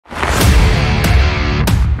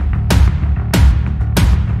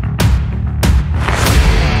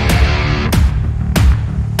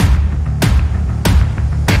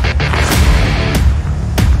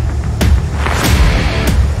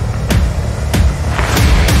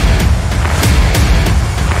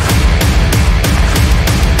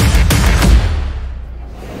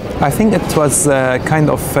I think it was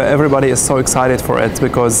everybody is so excited for it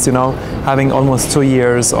because, you know, having almost 2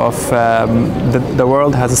 years of the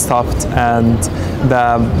world has stopped, and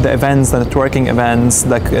the events, the networking events,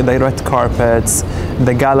 the red carpets,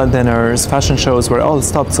 the gala dinners, fashion shows were all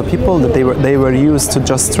stopped. So people that they were used to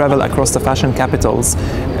just travel across the fashion capitals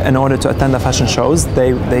in order to attend the fashion shows,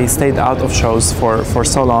 they stayed out of shows for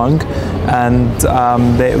so long, and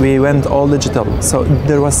we went all digital. So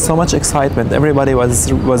there was so much excitement. Everybody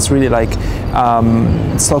was really like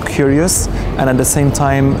so curious, and at the same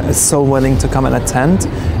time so willing to come and attend,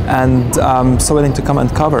 and so willing to come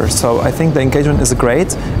and cover. So I think the engagement is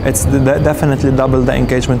great. It's definitely double the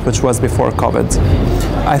engagement which was before COVID.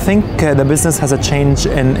 I think the business has a change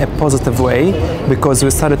in a positive way because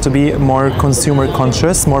we started to be more consumer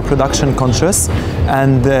conscious, more production conscious,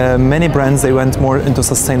 and many brands, they went more into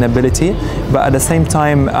sustainability. But at the same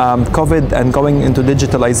time, COVID and going into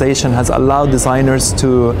digitalization has allowed designers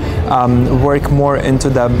to work more into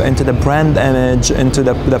the brand image, into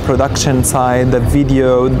the production side, the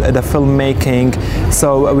video, the filmmaking.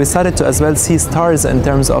 So we started to as well see stars in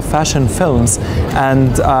terms of fashion films.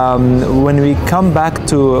 And when we come back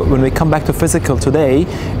to physical today,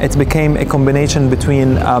 it became a combination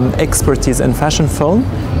between expertise in fashion film,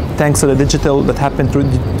 thanks to the digital that happened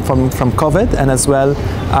from COVID, and as well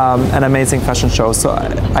an amazing fashion show. So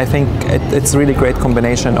I think it's really great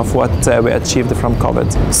combination of what we achieved from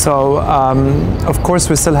COVID. So of course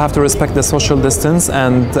we still have to respect the social distance,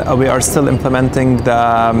 and we are still implementing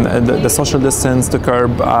the social distance to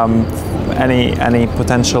curb any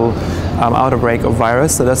potential outbreak of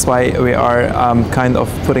virus. So that's why we are kind of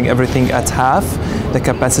putting everything at half the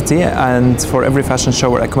capacity, and for every fashion show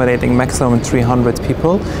we're accommodating maximum 300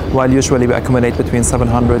 people, while usually we accommodate between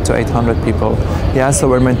 700 to 800 people. Yeah, so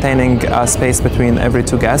we're maintaining a space between every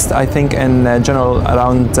 2 guests. I think in general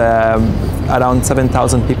around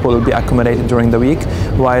 7,000 people will be accommodated during the week,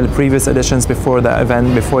 while previous editions before the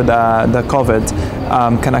event, before the COVID,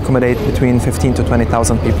 can accommodate between 15 to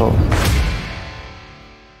 20,000 people.